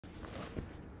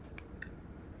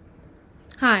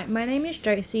Hi, my name is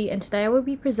Josie and today I will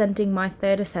be presenting my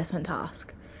third assessment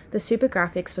task, the super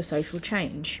graphics for social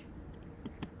change.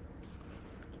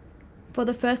 For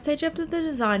the first stage of the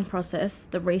design process,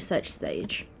 the research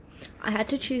stage, I had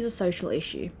to choose a social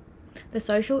issue. The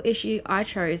social issue I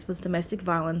chose was domestic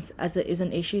violence, as it is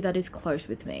an issue that is close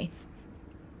with me.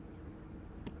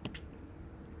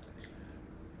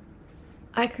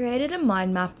 I created a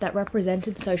mind map that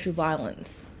represented social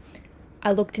violence.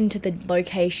 I looked into the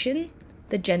location,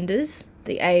 the genders,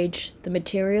 the age, the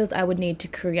materials I would need to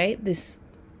create this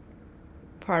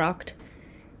product,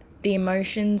 the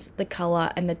emotions, the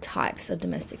colour, and the types of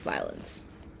domestic violence.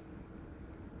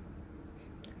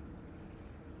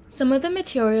 Some of the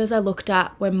materials I looked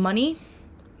at were money,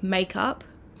 makeup,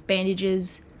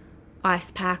 bandages,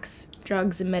 ice packs,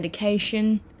 drugs and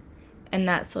medication, and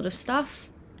that sort of stuff.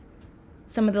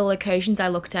 Some of the locations I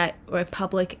looked at were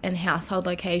public and household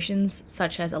locations,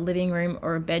 such as a living room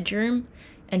or a bedroom,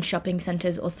 and shopping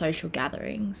centres or social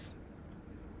gatherings.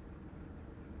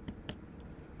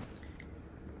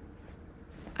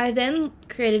 I then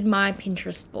created my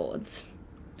Pinterest boards.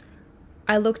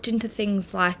 I looked into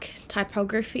things like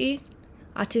typography,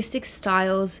 artistic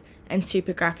styles, and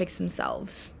super graphics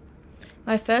themselves.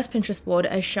 My first Pinterest board,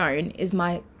 as shown, is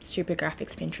my super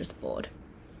graphics Pinterest board.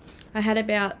 I had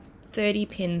about 30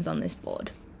 pins on this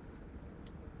board.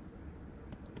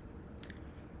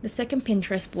 The second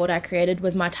Pinterest board I created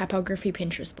was my typography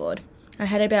Pinterest board. I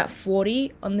had about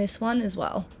 40 on this one as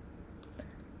well.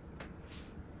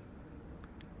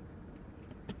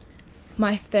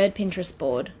 My third Pinterest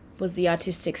board was the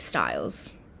artistic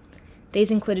styles. These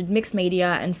included mixed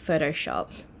media and Photoshop,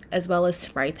 as well as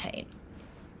spray paint.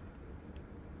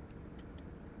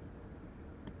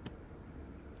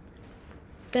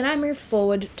 Then I moved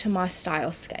forward to my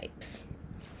stylescapes.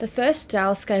 The first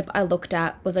stylescape I looked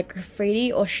at was a graffiti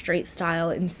or street style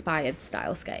inspired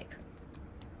stylescape.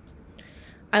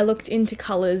 I looked into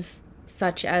colours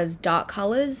such as dark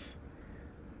colours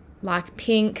like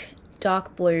pink,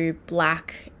 dark blue,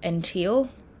 black and teal.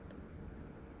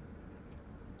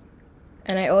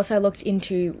 And I also looked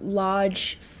into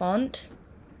large font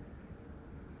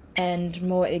and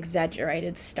more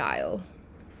exaggerated style.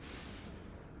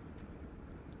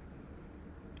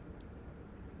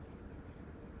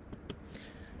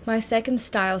 My second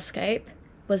stylescape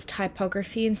was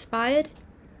typography inspired.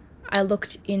 I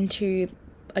looked into,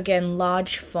 again,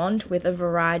 large font with a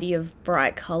variety of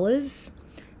bright colours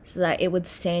so that it would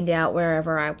stand out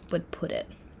wherever I would put it.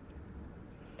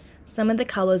 Some of the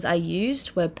colours I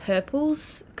used were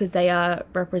purples because they are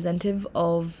representative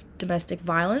of domestic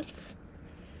violence,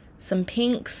 some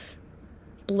pinks,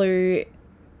 blue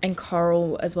and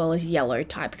coral, as well as yellow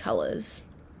type colours.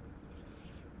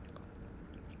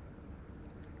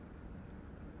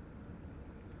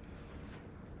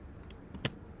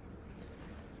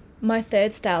 My third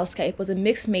stylescape was a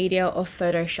mixed media or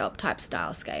Photoshop type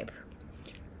stylescape.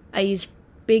 I used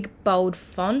big bold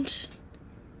font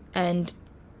and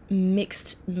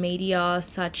mixed media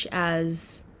such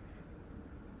as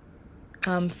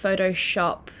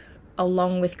Photoshop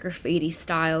along with graffiti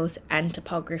styles and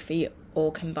typography all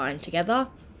combined together.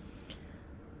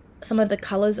 Some of the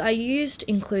colours I used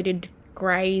included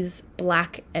greys,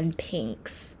 black and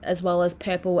pinks, as well as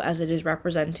purple, as it is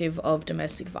representative of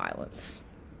domestic violence.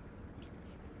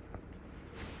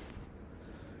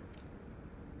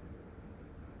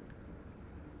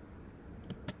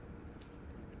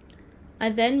 I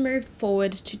then moved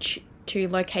forward to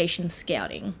location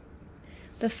scouting.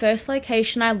 The first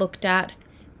location I looked at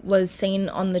was seen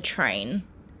on the train,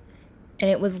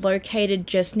 and it was located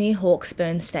just near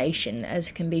Hawkesburn Station,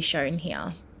 as can be shown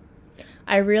here.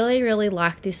 I really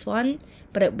liked this one,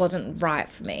 but it wasn't right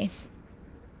for me.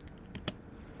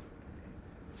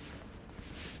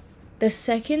 The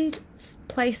second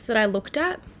place that I looked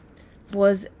at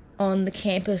was on the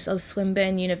campus of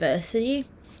Swinburne University.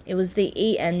 It was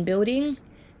the EN building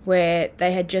where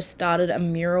they had just started a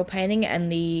mural painting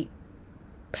and the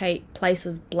place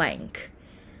was blank.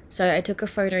 So I took a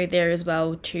photo there as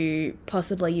well to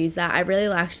possibly use that. I really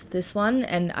liked this one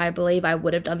and I believe I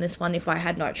would have done this one if I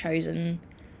had not chosen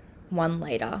one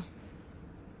later.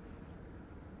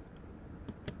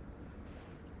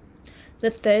 The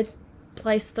third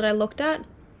place that I looked at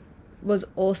was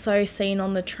also seen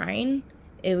on the train.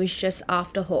 It was just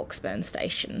after Hawkesburn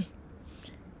Station.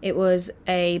 It was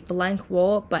a blank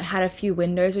wall but had a few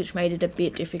windows, which made it a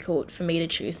bit difficult for me to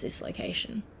choose this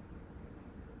location.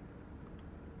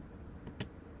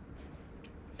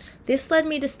 This led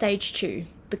me to stage 2,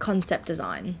 the concept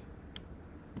design.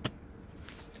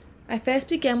 I first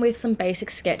began with some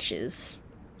basic sketches.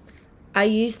 I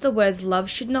used the words "love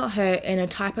should not hurt" in a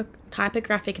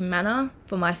typographic manner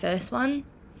for my first one.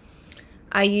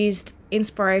 I used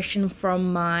inspiration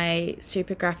from my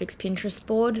Super Graphics Pinterest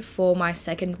board for my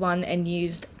second one and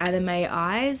used anime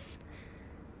eyes.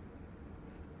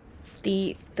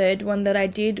 The third one that I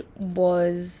did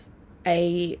was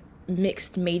a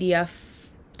mixed media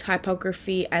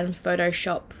typography and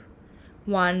Photoshop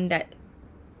one that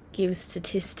gives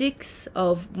statistics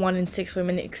of 1 in 6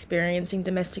 women experiencing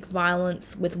domestic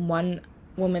violence, with 1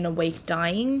 woman a week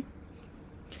dying,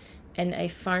 and a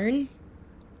phone.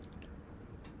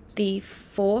 The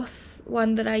fourth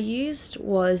one that I used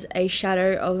was a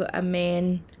shadow of a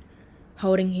man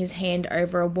holding his hand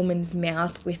over a woman's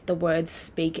mouth with the words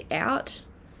 "speak out."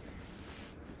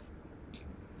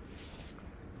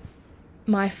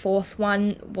 My fourth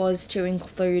one was to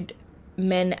include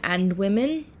men and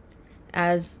women,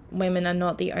 as women are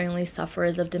not the only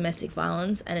sufferers of domestic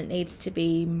violence, and it needs to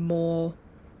be more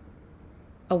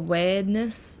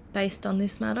awareness based on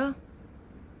this matter.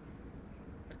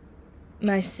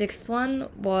 My sixth one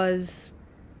was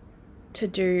to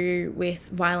do with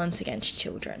violence against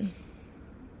children.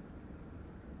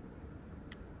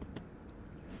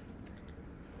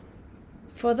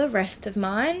 For the rest of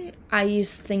mine, I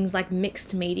used things like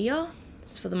mixed media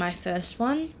for my first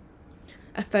one,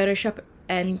 a Photoshop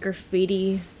and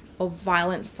graffiti of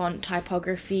violent font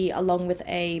typography, along with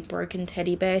a broken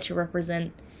teddy bear to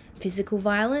represent physical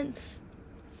violence.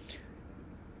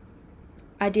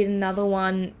 I did another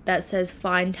one that says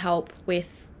 "find help"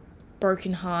 with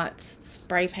broken hearts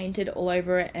spray painted all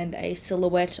over it and a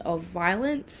silhouette of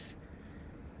violence.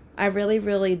 I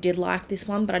really did like this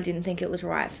one, but I didn't think it was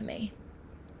right for me.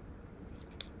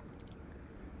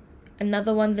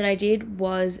 Another one that I did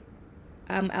was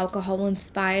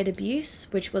alcohol-inspired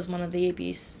abuse, which was one of the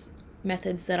abuse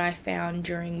methods that I found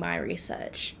during my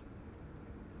research.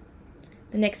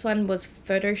 The next one was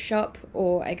Photoshop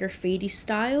or a graffiti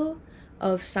style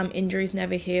of "some injuries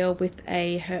never heal" with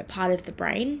a hurt part of the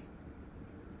brain.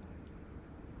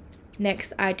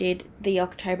 Next, I did the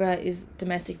October is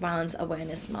Domestic Violence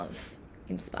Awareness Month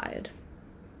inspired.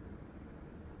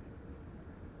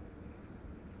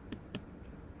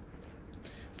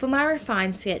 For my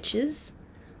refined sketches,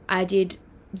 I did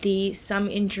the "some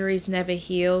injuries never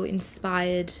heal"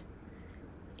 inspired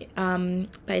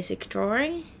basic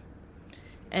drawing,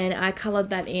 and I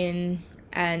coloured that in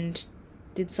and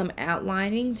did some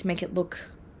outlining to make it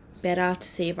look better to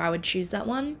see if I would choose that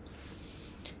one.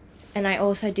 And I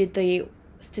also did the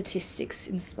statistics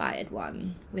inspired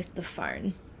one with the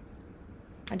phone.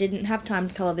 I didn't have time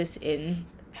to colour this in,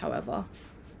 however.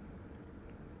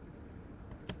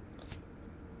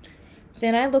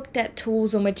 Then I looked at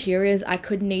tools or materials I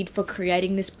could need for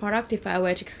creating this product if I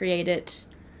were to create it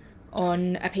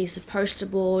on a piece of poster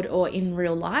board or in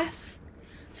real life.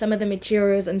 Some of the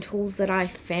materials and tools that I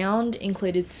found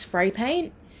included spray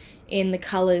paint in the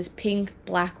colours pink,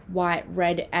 black, white,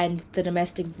 red, and the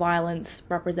domestic violence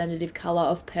representative colour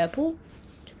of purple.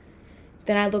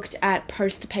 Then I looked at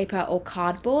poster paper or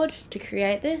cardboard to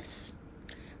create this,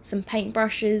 some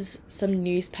paintbrushes, some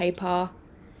newspaper,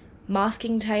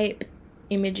 masking tape,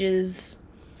 images,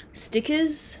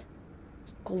 stickers,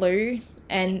 glue,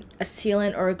 and a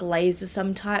sealant or a glaze of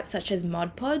some type, such as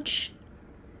Mod Podge.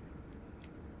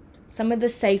 Some of the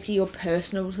safety or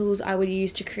personal tools I would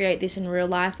use to create this in real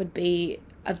life would be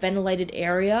a ventilated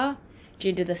area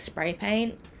due to the spray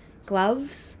paint,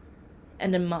 gloves,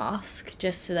 and a mask,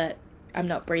 just so that I'm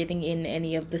not breathing in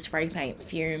any of the spray paint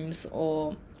fumes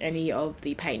or any of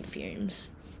the paint fumes.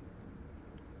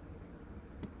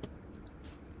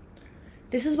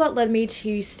 This is what led me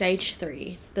to stage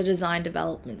 3, the design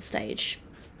development stage.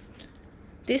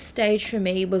 This stage for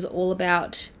me was all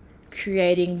about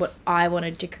creating what I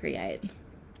wanted to create.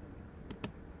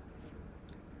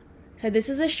 So this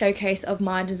is a showcase of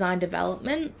my design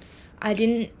development. I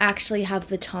didn't actually have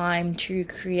the time to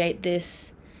create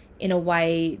this in a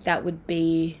way that would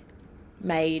be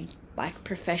made like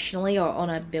professionally or on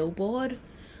a billboard.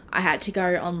 I had to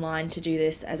go online to do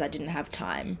this as I didn't have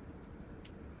time.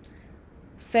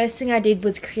 First thing I did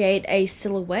was create a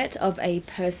silhouette of a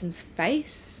person's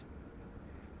face,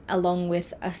 along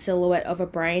with a silhouette of a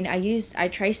brain. I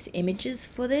traced images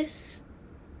for this,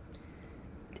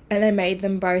 and I made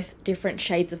them both different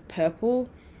shades of purple,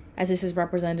 as this is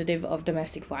representative of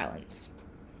domestic violence.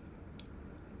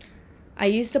 I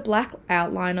used a black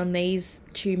outline on these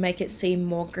to make it seem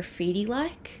more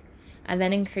graffiti-like, and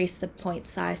then increased the point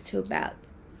size to about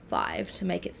 5 to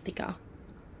make it thicker.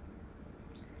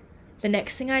 The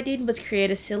next thing I did was create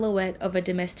a silhouette of a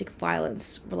domestic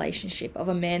violence relationship of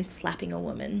a man slapping a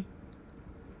woman.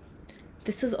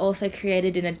 This was also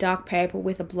created in a dark purple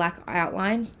with a black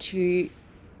outline to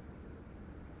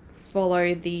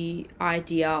follow the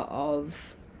idea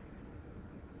of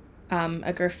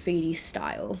a graffiti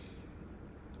style.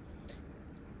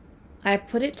 I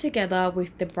put it together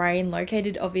with the brain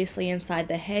located obviously inside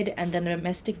the head and then a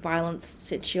domestic violence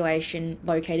situation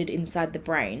located inside the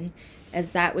brain,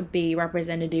 as that would be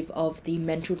representative of the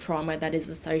mental trauma that is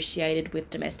associated with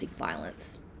domestic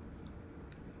violence.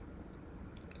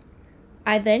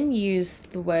 I then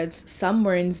used the words "some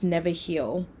wounds never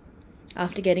heal"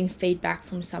 after getting feedback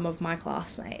from some of my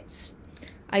classmates.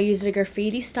 I used a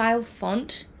graffiti style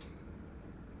font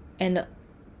and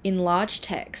in large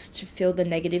text to fill the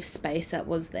negative space that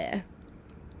was there.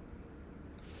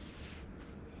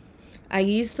 I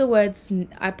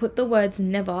put the words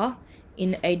 "never"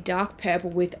 in a dark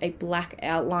purple with a black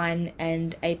outline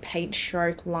and a paint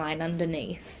stroke line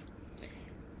underneath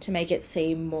to make it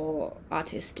seem more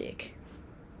artistic.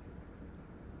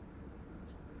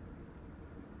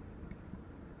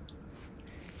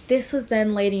 This was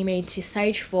then leading me to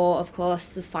stage 4, of course,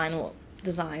 the final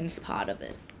designs part of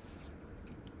it.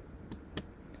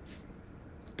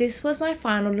 This was my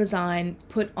final design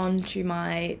put onto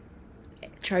my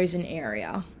chosen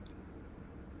area.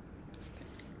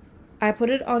 I put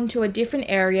it onto a different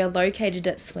area located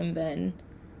at Swinburne.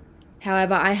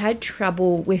 However, I had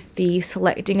trouble with the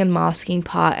selecting and masking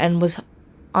part and was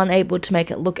unable to make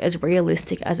it look as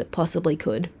realistic as it possibly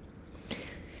could.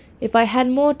 If I had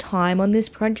more time on this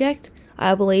project,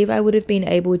 I believe I would have been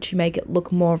able to make it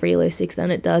look more realistic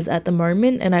than it does at the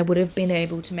moment, and I would have been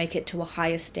able to make it to a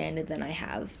higher standard than I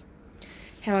have.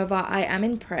 However, I am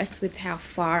impressed with how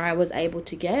far I was able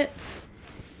to get,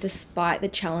 despite the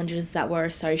challenges that were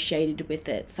associated with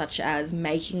it, such as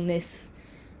making this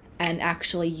and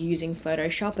actually using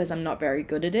Photoshop, as I'm not very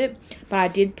good at it, but I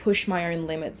did push my own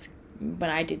limits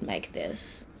when I did make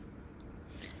this.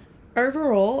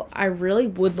 Overall, I really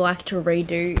would like to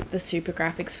redo the super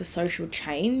graphics for social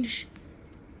change,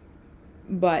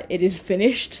 but it is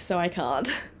finished, so I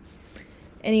can't.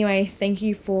 Anyway, thank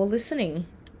you for listening.